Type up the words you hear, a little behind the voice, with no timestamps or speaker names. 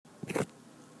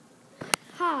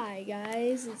Hi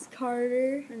guys, it's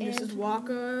Carter And this is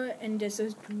Waka, and this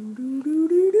is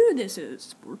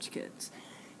Sports Kids.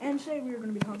 And today we are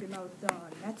going to be talking about the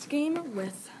Mets game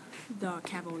with the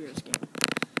Cavaliers game.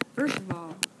 First of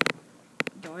all,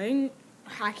 I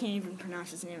can't even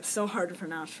pronounce his name. It's so hard to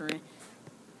pronounce for me.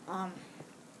 How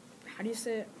do you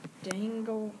say it?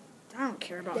 Dangle? I don't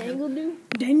care about him.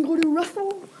 Dangledoo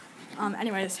Russell?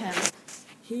 Anyway, it's him.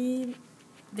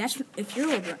 If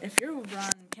you're a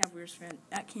LeBron Cavaliers fan,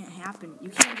 that can't happen. You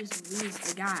can't just lose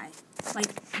the guy.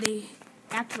 Like, they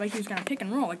acted like he was gonna pick and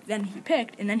roll. Like, then he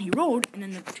picked, and then he rolled, and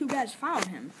then the two guys fouled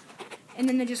him, and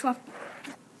then they just left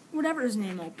whatever his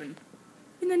name open,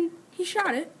 and then he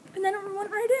shot it, and then it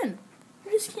went right in.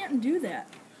 You just can't do that.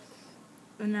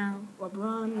 And now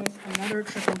LeBron with another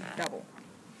triple double.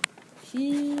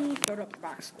 He filled up the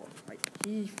box score. Like,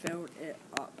 he filled it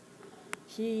up.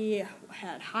 He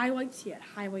had highlights, he had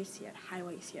highlights.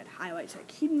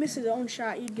 Like, he'd miss his own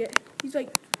shot, he's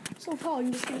like so tall,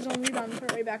 he just get his own rebound and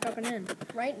put it right back up and in.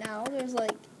 Right now,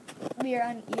 we are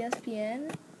on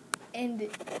ESPN, and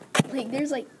there's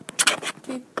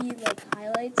 50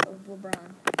 highlights of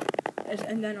LeBron.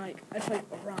 And then it's like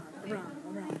LeBron.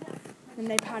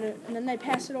 And they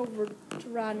pass it over to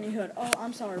Rodney Hood. Oh,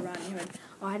 I'm sorry, Rodney Hood.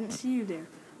 Oh, I didn't see you there.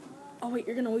 Oh, wait,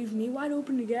 you're going to leave me wide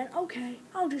open again? Okay,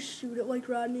 I'll just shoot it like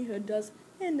Rodney Hood does,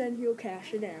 and then he'll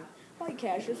cash it in. Like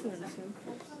Cassius Winston.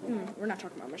 We're not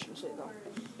talking about Michigan State, though.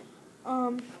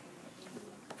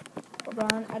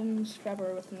 LeBron ends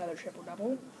February with another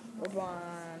triple-double.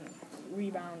 LeBron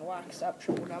rebound locks up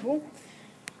triple-double.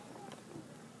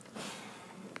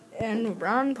 And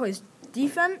LeBron plays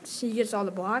defense. He gets all the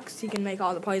blocks. He can make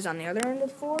all the plays on the other end of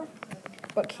the floor.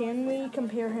 But can we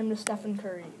compare him to Stephen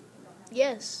Curry?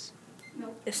 Yes.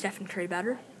 Is Stephen Curry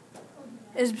better?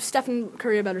 Is Stephen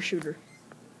Curry a better shooter?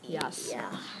 Yes.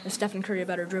 Yeah. Is Stephen Curry a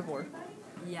better dribbler?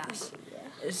 Yes.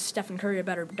 Yeah. Is Stephen Curry a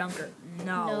better dunker?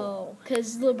 No.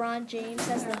 Because LeBron James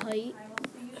has the height.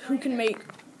 Who can make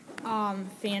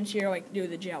fancier, do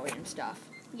the jelly and stuff?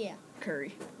 Yeah.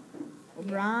 Curry.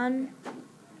 LeBron,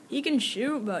 he can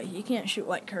shoot, but he can't shoot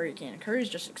like Curry can. Curry's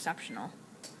just exceptional.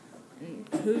 And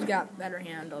who's got better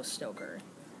handles? Still Curry.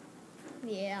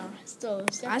 Yeah,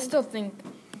 I still think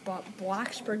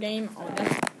blocks per game,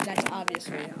 that's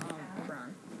obviously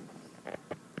LeBron.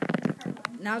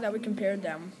 Now that we compared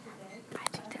them, I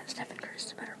think that Stephen Curry's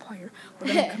the better player. We're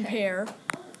going to compare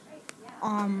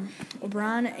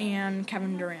LeBron and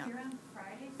Kevin Durant.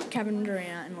 Kevin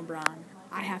Durant and LeBron.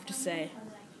 I have to say,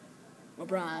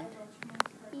 LeBron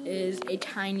is a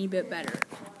tiny bit better.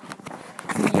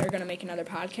 We are going to make another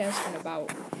podcast in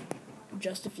about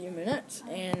just a few minutes,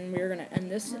 and we're going to end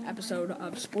this episode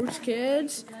of Sports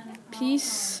Kids.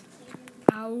 Peace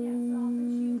out.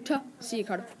 See you,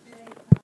 Carter.